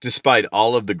Despite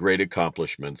all of the great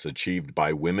accomplishments achieved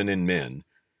by women and men,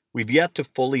 we've yet to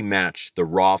fully match the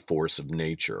raw force of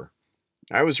nature.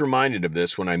 I was reminded of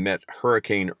this when I met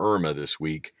Hurricane Irma this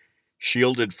week,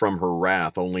 shielded from her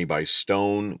wrath only by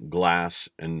stone, glass,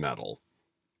 and metal.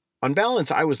 On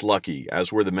balance, I was lucky,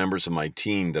 as were the members of my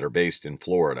team that are based in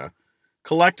Florida.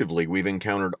 Collectively, we've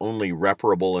encountered only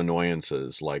reparable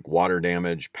annoyances like water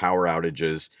damage, power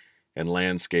outages, and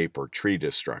landscape or tree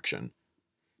destruction.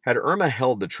 Had Irma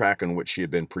held the track on which she had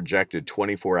been projected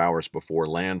 24 hours before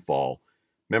landfall,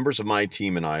 members of my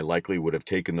team and I likely would have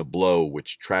taken the blow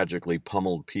which tragically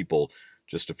pummeled people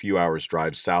just a few hours'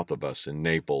 drive south of us in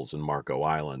Naples and Marco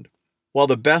Island. While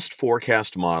the best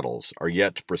forecast models are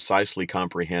yet to precisely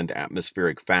comprehend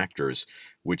atmospheric factors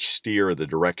which steer the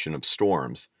direction of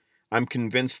storms, I'm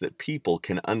convinced that people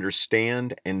can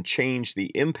understand and change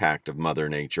the impact of Mother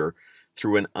Nature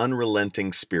through an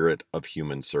unrelenting spirit of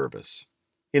human service.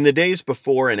 In the days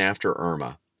before and after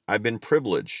Irma, I've been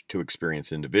privileged to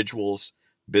experience individuals,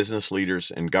 business leaders,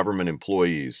 and government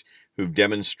employees who've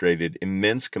demonstrated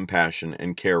immense compassion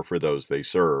and care for those they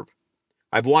serve.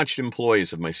 I've watched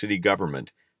employees of my city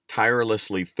government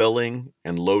tirelessly filling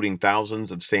and loading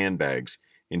thousands of sandbags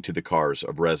into the cars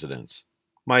of residents.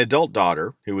 My adult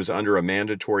daughter, who was under a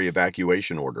mandatory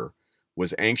evacuation order,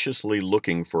 was anxiously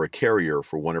looking for a carrier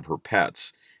for one of her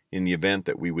pets in the event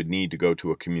that we would need to go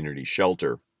to a community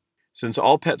shelter. Since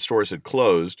all pet stores had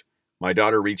closed, my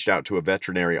daughter reached out to a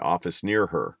veterinary office near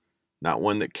her, not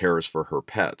one that cares for her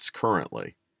pets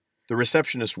currently. The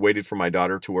receptionist waited for my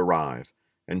daughter to arrive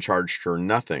and charged her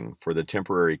nothing for the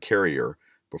temporary carrier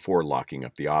before locking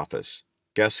up the office.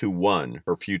 Guess who won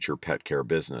her future pet care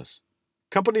business?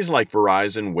 Companies like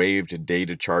Verizon waived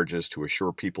data charges to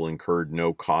assure people incurred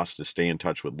no cost to stay in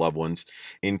touch with loved ones.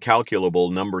 Incalculable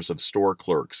numbers of store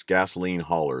clerks, gasoline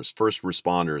haulers, first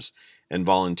responders, and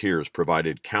volunteers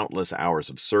provided countless hours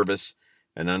of service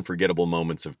and unforgettable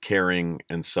moments of caring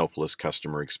and selfless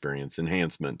customer experience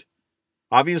enhancement.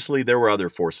 Obviously, there were other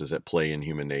forces at play in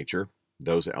human nature.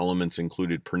 Those elements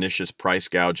included pernicious price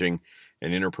gouging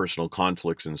and interpersonal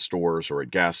conflicts in stores or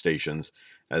at gas stations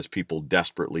as people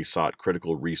desperately sought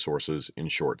critical resources in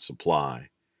short supply.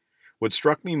 What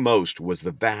struck me most was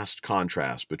the vast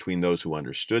contrast between those who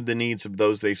understood the needs of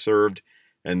those they served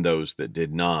and those that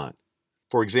did not.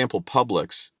 For example,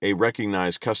 Publix, a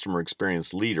recognized customer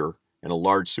experience leader and a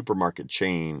large supermarket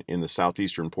chain in the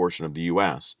southeastern portion of the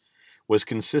U.S., was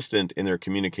consistent in their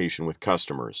communication with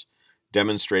customers,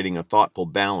 demonstrating a thoughtful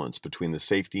balance between the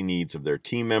safety needs of their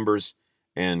team members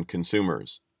and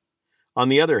consumers. On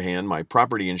the other hand, my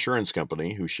property insurance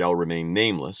company, who shall remain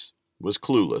nameless, was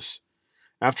clueless.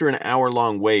 After an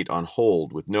hour-long wait on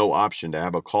hold with no option to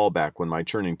have a callback when my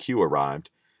turn in queue arrived,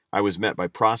 I was met by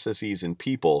processes and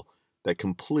people that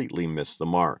completely missed the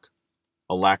mark.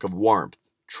 A lack of warmth,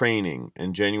 training,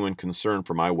 and genuine concern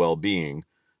for my well-being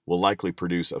will likely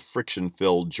produce a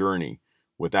friction-filled journey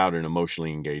without an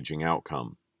emotionally engaging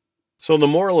outcome. So the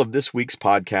moral of this week's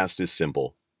podcast is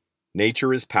simple.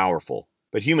 Nature is powerful,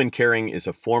 but human caring is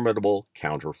a formidable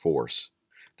counterforce.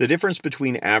 The difference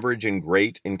between average and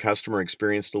great in customer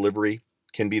experience delivery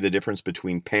can be the difference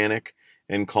between panic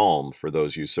and calm for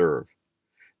those you serve.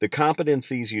 The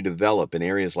competencies you develop in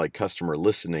areas like customer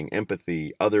listening,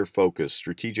 empathy, other focus,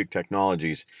 strategic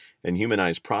technologies, and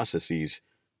humanized processes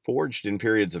forged in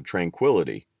periods of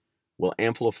tranquility will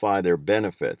amplify their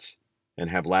benefits and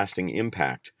have lasting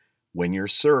impact when your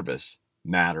service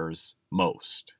matters most.